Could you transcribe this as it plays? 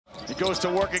He goes to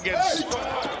work against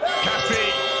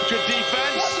Maccabi. Good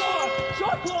defense.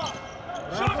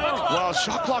 Well,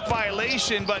 shot clock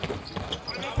violation, but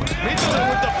Mitoglou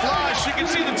with the flush. You can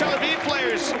see the Tel Aviv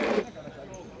players.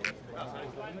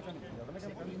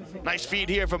 Nice feed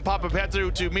here from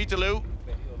Panathinaikos to Mitoglou.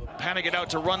 Panicking out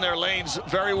to run their lanes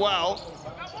very well.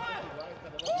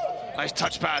 Nice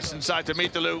touch pass inside to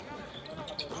Mitoglou.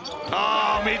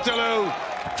 Oh,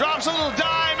 Mitoglou drops a little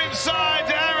dime inside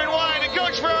to Aaron White, and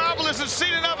Coach Ferrapolis has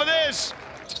seen enough of this.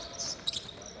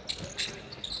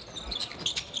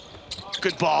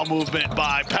 Good ball movement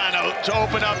by Pano to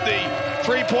open up the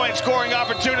three-point scoring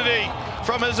opportunity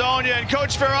from Hazonia, and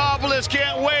Coach Ferrapolis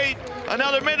can't wait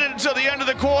another minute until the end of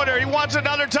the quarter. He wants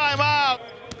another timeout.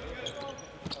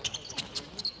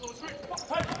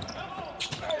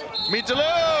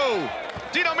 Mitoglou,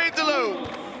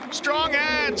 Mitoglou, strong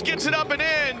hands, gets it up and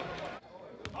in.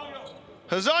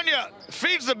 Hazonia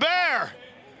feeds the bear,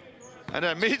 and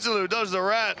then Mitoglou does the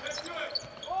rat.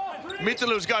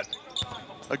 Mitoglou's got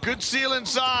a good seal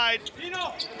inside.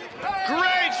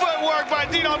 Great footwork by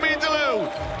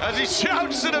Mitoglou as he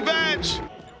shouts to the bench.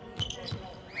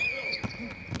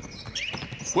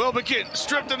 Wilbekin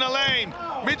stripped in the lane.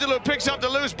 Mitoglou picks up the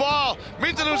loose ball.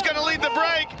 Mitoglou's going to lead the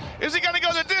break. Is he going to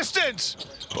go the distance?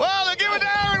 Well, they give it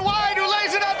to Aaron White, who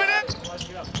lays it up and in.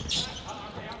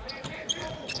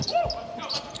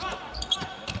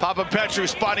 Panathinaikos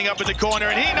spotting up in the corner,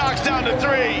 and he knocks down the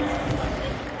three.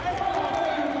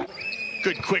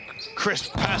 Good, quick,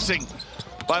 crisp passing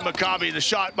by Maccabi. The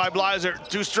shot by Blazer,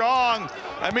 too strong.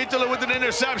 And Mitoglou with an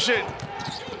interception.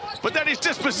 But then he's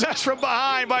dispossessed from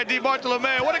behind by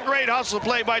DiBartolomeo. What a great hustle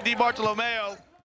play by DiBartolomeo.